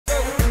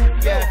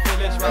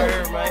right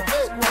here, man.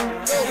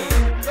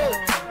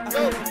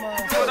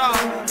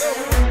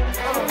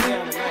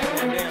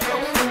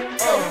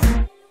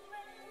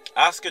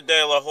 Oscar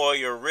De La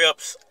Hoya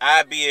rips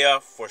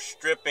IBF for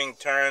stripping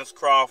Terence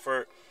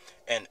Crawford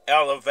and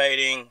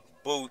elevating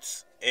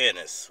Boots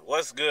Ennis.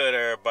 What's good,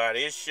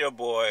 everybody? It's your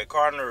boy,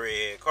 Cardinal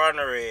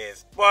Red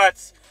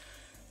Sports.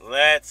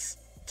 Let's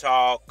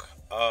talk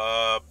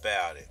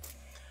about it.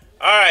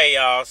 Alright,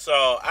 y'all.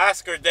 So,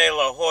 Oscar De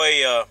La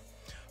Hoya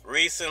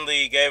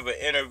recently gave an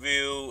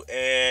interview,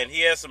 and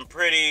he has some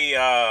pretty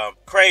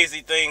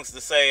crazy things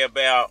to say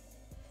about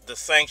the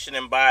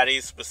sanctioning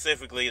bodies,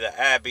 specifically the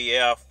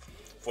IBF,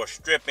 for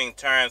stripping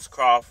Terence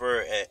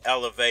Crawford and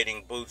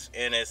elevating Boots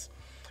Ennis.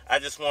 I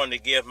just wanted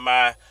to give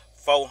my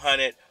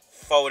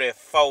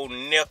 444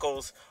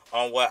 nickels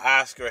on what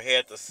Oscar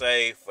had to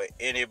say for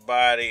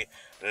anybody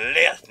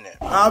listening.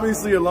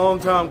 Obviously a long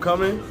time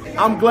coming.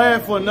 I'm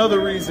glad for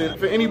another reason.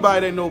 For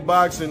anybody that know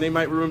boxing, they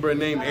might remember a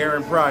name,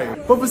 Aaron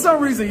Pryor. But for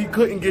some reason, he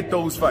couldn't get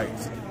those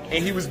fights.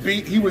 And he was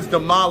beat, he was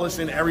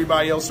demolishing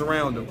everybody else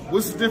around him.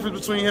 What's the difference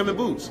between him and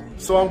Boots?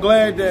 So I'm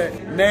glad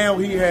that now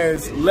he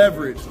has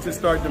leverage to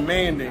start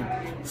demanding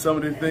some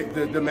of the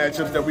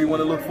matchups that we want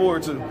to look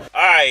forward to. All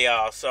right,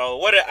 y'all. So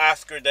what did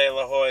Oscar De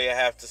La Hoya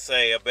have to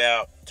say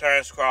about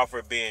Terence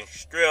Crawford being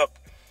stripped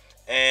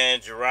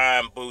and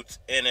Jaron Boots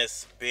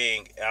Ennis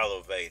being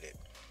elevated?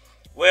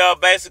 Well,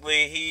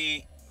 basically,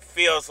 he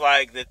feels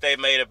like that they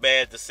made a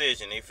bad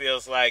decision. He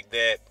feels like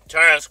that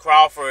Terence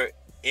Crawford,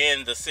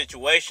 in the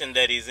situation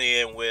that he's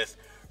in with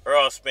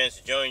Errol Spence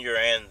Jr.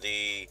 and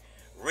the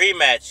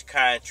rematch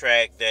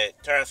contract, that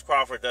Terence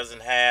Crawford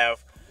doesn't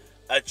have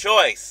a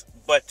choice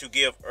but to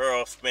give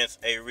Errol Spence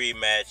a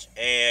rematch,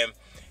 and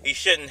he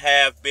shouldn't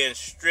have been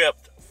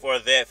stripped for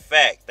that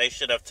fact. They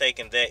should have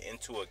taken that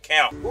into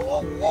account.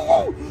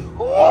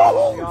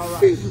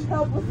 Jesus.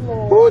 Help us,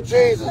 Lord. Oh,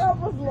 Jesus.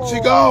 Help us, Lord. She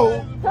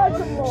gone. Touch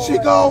him, Lord. She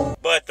gone.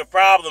 But the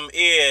problem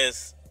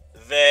is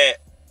that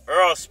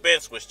Errol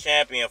Spence was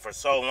champion for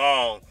so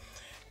long,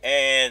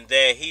 and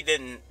that he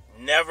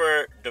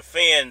never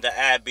defend the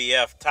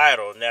IBF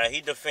title. Now,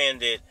 he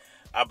defended,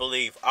 I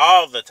believe,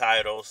 all the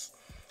titles,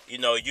 you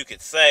know, you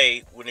could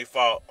say, when he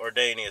fought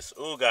Ordanius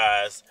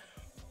Ugas,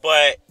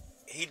 but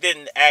he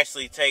didn't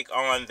actually take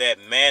on that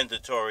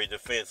mandatory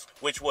defense,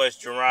 which was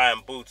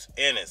Jaron Boots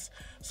Ennis.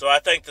 So I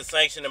think the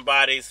sanctioning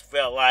bodies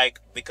felt like,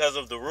 because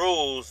of the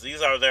rules,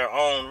 these are their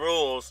own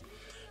rules,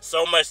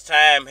 so much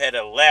time had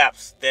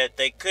elapsed that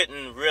they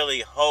couldn't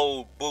really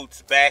hold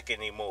Boots back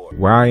anymore.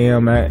 Where I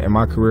am at in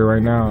my career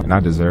right now, and I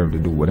deserve to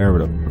do whatever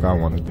the fuck I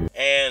want to do.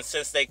 And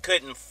since they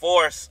couldn't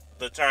force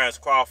the Terence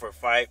Crawford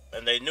fight,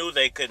 and they knew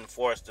they couldn't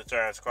force the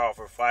Terence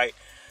Crawford fight,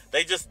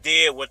 they just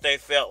did what they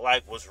felt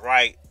like was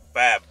right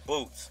by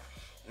Boots.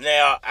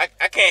 Now, I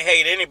can't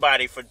hate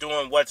anybody for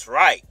doing what's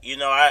right. You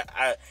know,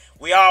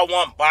 we all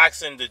want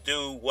boxing to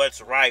do what's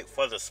right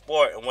for the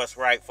sport and what's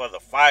right for the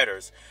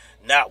fighters.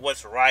 Not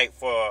what's right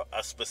for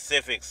a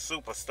specific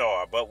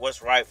superstar, but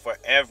what's right for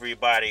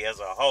everybody as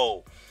a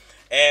whole.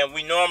 And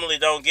we normally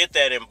don't get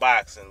that in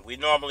boxing. We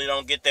normally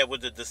don't get that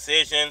with the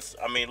decisions.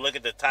 I mean, look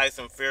at the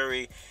Tyson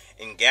Fury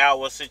and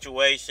Galwa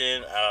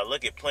situation.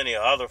 Look at plenty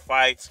of other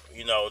fights.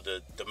 You know,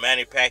 the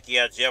Manny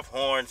Pacquiao, Jeff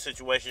Horn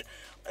situation.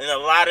 In a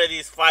lot of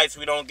these fights,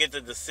 we don't get the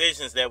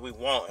decisions that we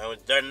want. And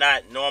they're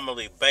not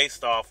normally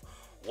based off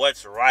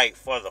what's right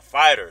for the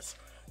fighters.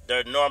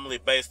 They're normally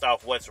based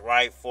off what's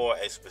right for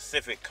a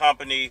specific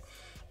company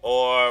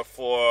or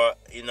for,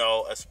 you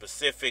know, a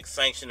specific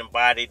sanctioning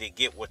body to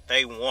get what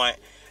they want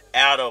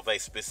out of a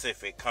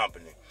specific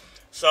company.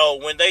 So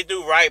when they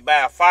do right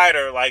by a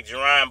fighter like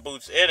Jaron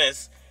Boots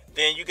Ennis,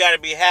 then you got to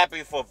be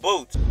happy for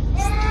Boots.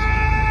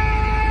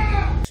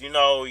 You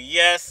know,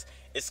 yes,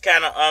 it's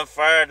kind of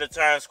unfair to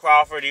Terence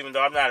Crawford, even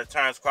though I'm not a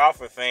Terence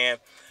Crawford fan.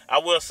 I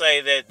will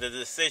say that the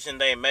decision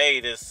they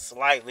made is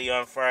slightly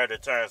unfair to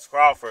Terence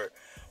Crawford.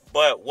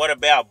 But what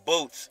about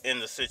Boots in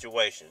the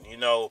situation? You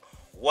know,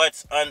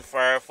 what's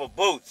unfair for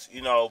Boots?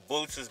 You know,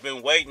 Boots has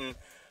been waiting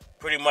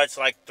pretty much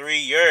like 3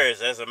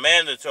 years as a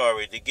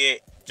mandatory to get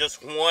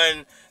just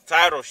one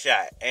title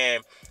shot.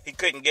 And he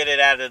couldn't get it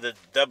out of the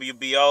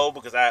WBO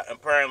because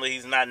apparently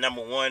he's not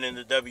 #1 in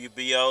the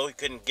WBO. He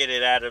couldn't get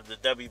it out of the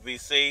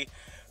WBC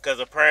because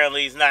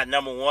apparently he's not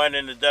 #1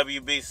 in the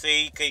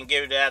WBC. He couldn't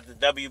get it out of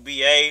the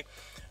WBA.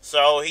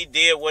 So he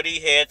did what he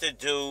had to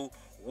do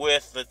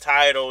with the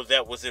title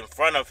that was in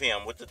front of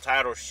him, with the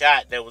title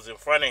shot that was in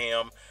front of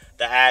him,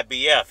 the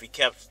IBF.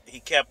 He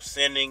kept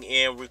sending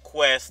in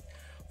requests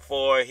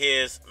for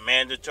his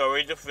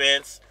mandatory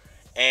defense,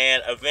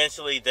 and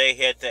eventually they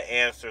had to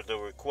answer the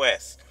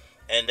request.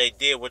 And they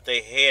did what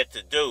they had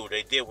to do.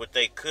 They did what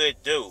they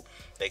could do.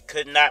 They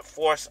could not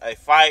force a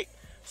fight,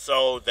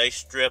 so they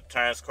stripped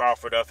Terence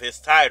Crawford of his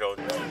title.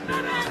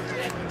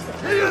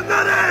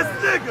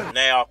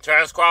 Now,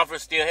 Terence Crawford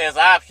still has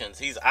options.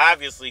 He's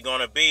obviously going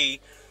to be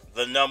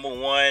the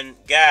 #1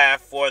 guy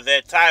for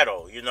that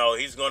title. You know,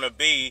 he's going to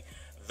be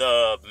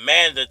the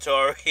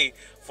mandatory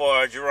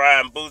for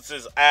Jaron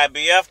Boots'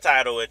 IBF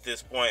title at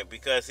this point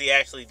because he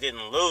actually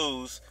didn't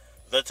lose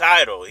the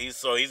title.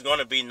 He's going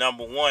to be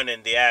 #1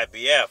 in the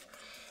IBF.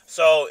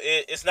 So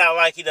it's not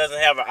like he doesn't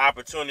have an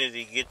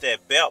opportunity to get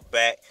that belt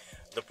back.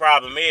 The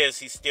problem is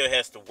he still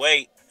has to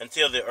wait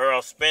until the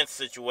Errol Spence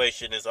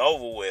situation is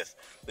over with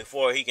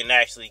before he can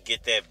actually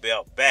get that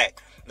belt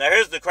back. Now,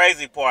 here's the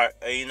crazy part,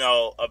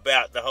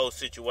 about the whole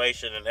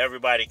situation and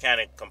everybody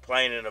kind of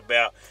complaining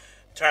about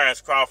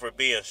Terence Crawford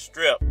being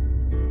stripped.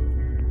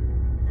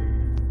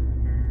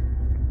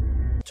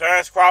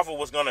 Terence Crawford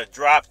was going to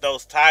drop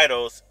those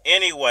titles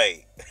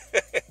anyway.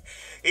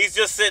 He's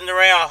just sitting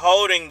around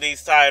holding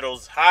these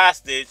titles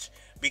hostage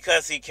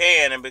because he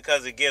can and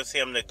because it gives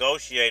him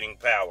negotiating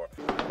power.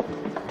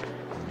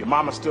 Your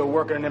mama still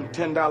working in them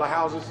 $10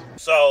 houses?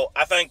 So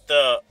I think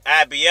the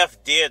IBF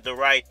did the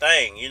right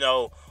thing.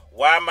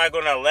 Why am I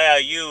going to allow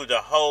you to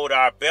hold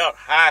our belt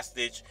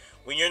hostage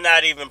when you're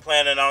not even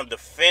planning on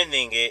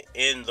defending it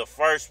in the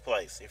first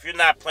place? If you're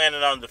not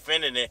planning on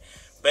defending it,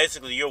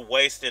 basically you're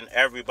wasting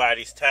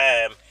everybody's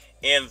time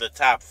in the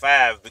top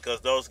 5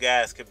 because those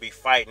guys could be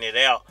fighting it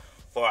out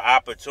for an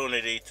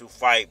opportunity to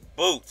fight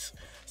Boots.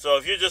 So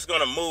if you're just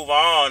going to move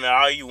on and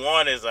all you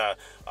want is a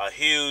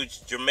huge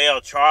Jermell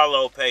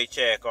Charlo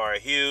paycheck or a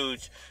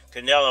huge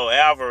Canelo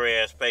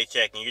Álvarez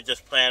paycheck, and you're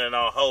just planning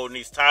on holding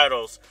these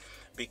titles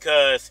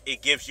because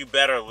it gives you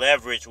better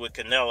leverage with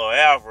Canelo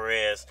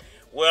Álvarez,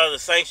 well, the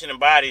sanctioning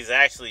bodies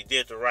actually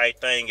did the right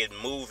thing in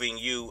moving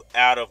you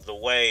out of the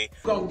way.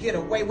 Gonna get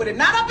away with it.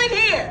 Not up in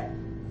here!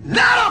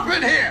 Not up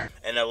in here!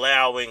 And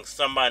allowing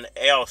someone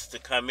else to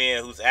come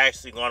in who's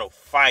actually going to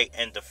fight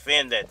and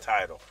defend that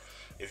title.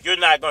 If you're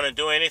not going to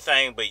do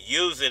anything but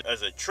use it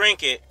as a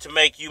trinket to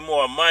make you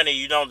more money,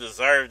 you don't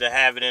deserve to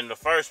have it in the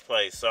first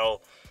place. So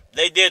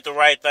they did the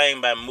right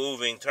thing by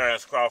moving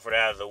Terence Crawford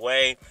out of the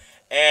way.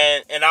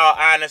 And in all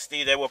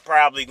honesty, they were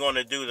probably going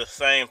to do the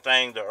same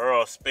thing to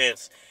Errol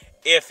Spence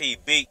if he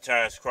beat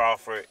Terence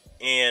Crawford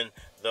in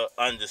the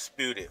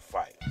undisputed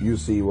fight. You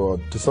see, well,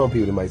 to some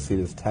people they might say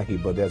this tacky,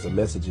 but there's a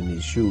message in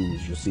these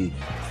shoes. You see,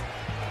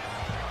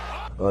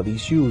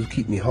 these shoes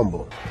keep me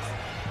humble.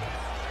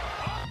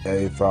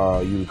 If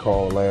you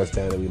recall last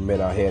time that we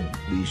met, I had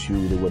these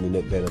shoes that wasn't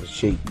in that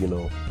shape,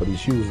 but these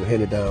shoes were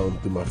handed down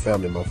through my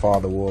family. My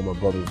father wore them, my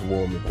brothers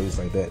wore them, and things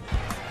like that.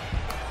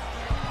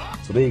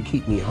 So they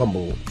keep me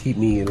humble, keep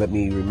me and let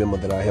me remember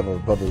that I have a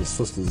brothers and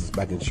sisters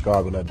back in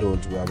Chicago, not doing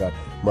to where I got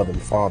mother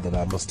and father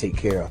that I must take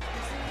care of.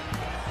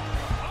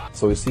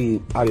 So you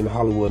see, out in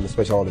Hollywood, and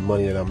especially all the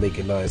money that I'm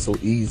making now, it's so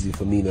easy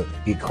for me to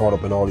get caught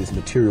up in all this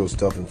material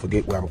stuff and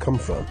forget where I'm coming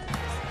from.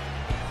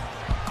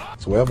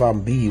 So wherever I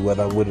be,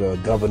 whether I'm with a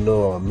governor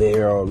or a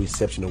mayor or a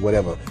reception or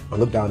whatever, I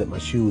look down at my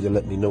shoes and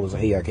let me know,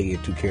 hey, I can't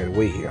get too carried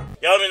away here.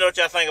 Y'all let me know what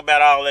y'all think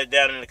about all that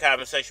down in the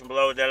comment section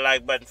below. With that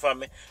like button for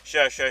me.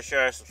 Share,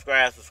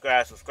 subscribe.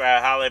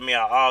 Holler at me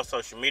on all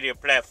social media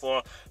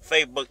platforms,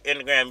 Facebook,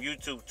 Instagram,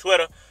 YouTube,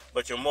 Twitter.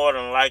 But you're more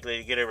than likely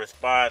to get a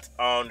response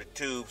on the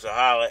tube, so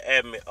holler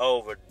at me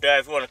over there.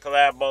 If you want to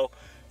collabo,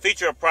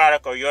 feature a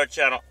product or your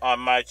channel on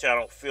my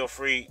channel, feel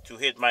free to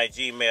hit my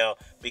Gmail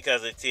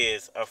because it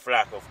is a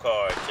flock of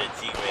cards at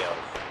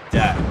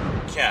gmail.com.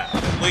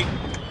 We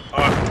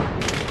are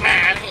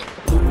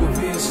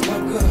Louisville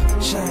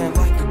slugger, shine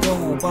like a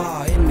gold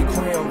bar in the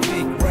Crown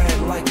Vic,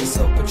 riding like it's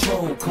a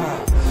patrol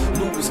car.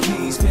 Louis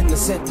Keys finna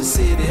set the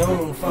city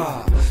on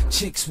fire.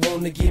 Chicks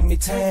wanna give me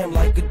time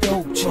like a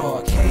dope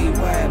chart.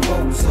 KY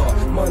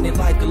Mozart, money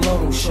like a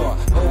loan shark.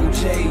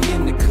 OJ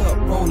in the cup,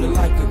 rolling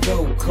like a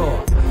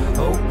go-kart.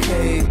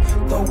 Okay,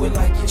 throw it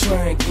like you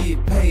try and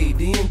get paid,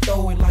 then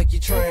throw it like you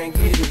try and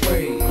get a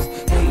raise.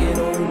 Hating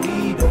on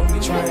me, don't be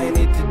trying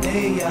it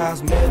today.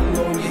 Eyes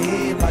metal on your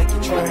head like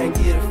you try and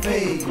get a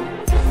fade.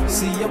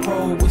 See, I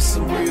roll with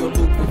some real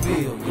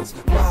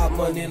Louisvillians. My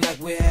money like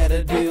we had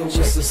a deal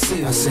with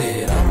Cecilia. I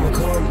said, I'ma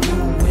come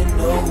through in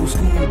the old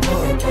school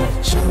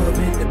bucket. Shove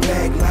in the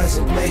back,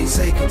 license plate,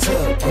 say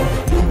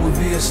Kentucky.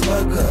 Louisville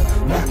slugger,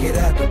 knock it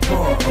out the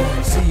park.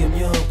 See them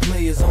young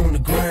players on the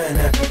grind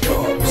at the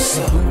dark. What's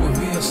up?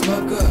 Louisville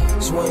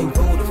slugger, swing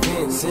for the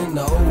fence in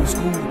the old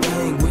school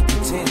thing with the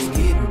tents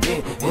getting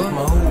bent. And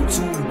my old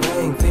two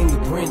bang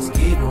fingerprints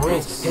getting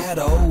rinsed. Got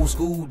an old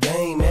school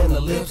dame and the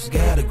lips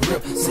got a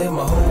grip. Said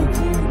my whole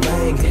crew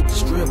bang, hit the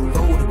strip,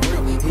 throw the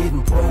grip.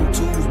 Hitting Pro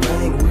Tools,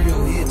 bang,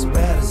 real hits,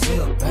 batter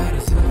zip.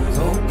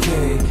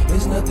 Okay,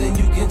 there's nothing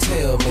you can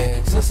tell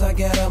me, since I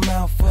got a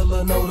mouth full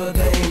of Notre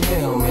Dame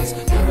helmets.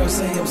 Girls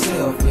say I'm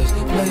selfish,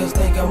 players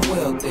think I'm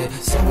wealthy,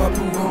 so I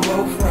prove them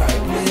both right.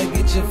 Player,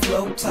 get your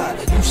flow tight,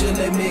 you should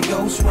let me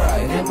ghost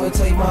ride,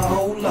 imitate my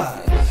whole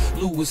life.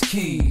 Louis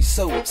Keys,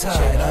 so tight,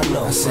 I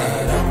know. I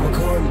said I'ma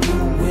come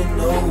through in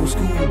the old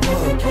school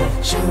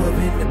bucket. Shove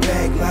in the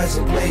back,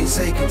 license plate,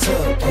 say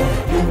Kentucky.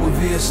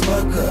 Louisville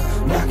slugger,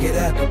 knock it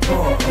out the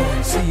park.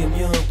 See them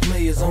young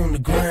players on the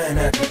grind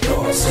at the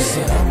dark. I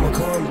said I'ma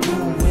come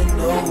through in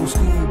the old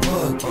school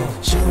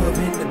bucket. Shove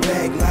in the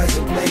back,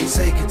 license plate,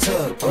 say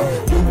Kentucky.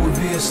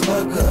 Louisville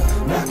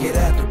slugger, knock it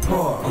out the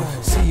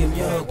park. See them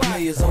young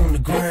players on the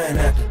grind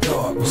at the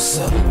dark. What's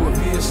up?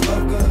 Fulfil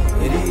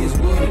slugger, it is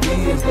what it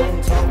is.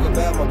 Don't talk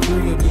about my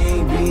crib, you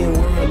ain't being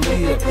where I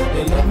live.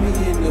 They love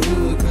me in the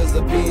hood cause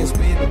I been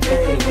spitting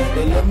game.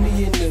 They love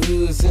me in the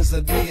hood since I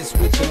did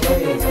switching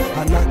lanes.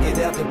 I knock it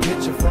out the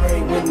picture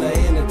frame when I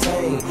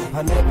entertain.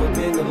 I never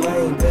been the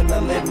lane, better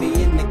not let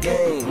me in the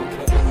game.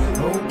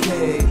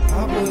 Okay,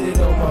 I put it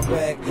on my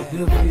back.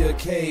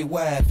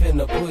 WKY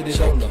finna put it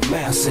on the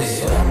map. I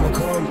said I'ma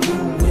come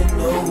through in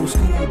the old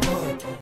school, but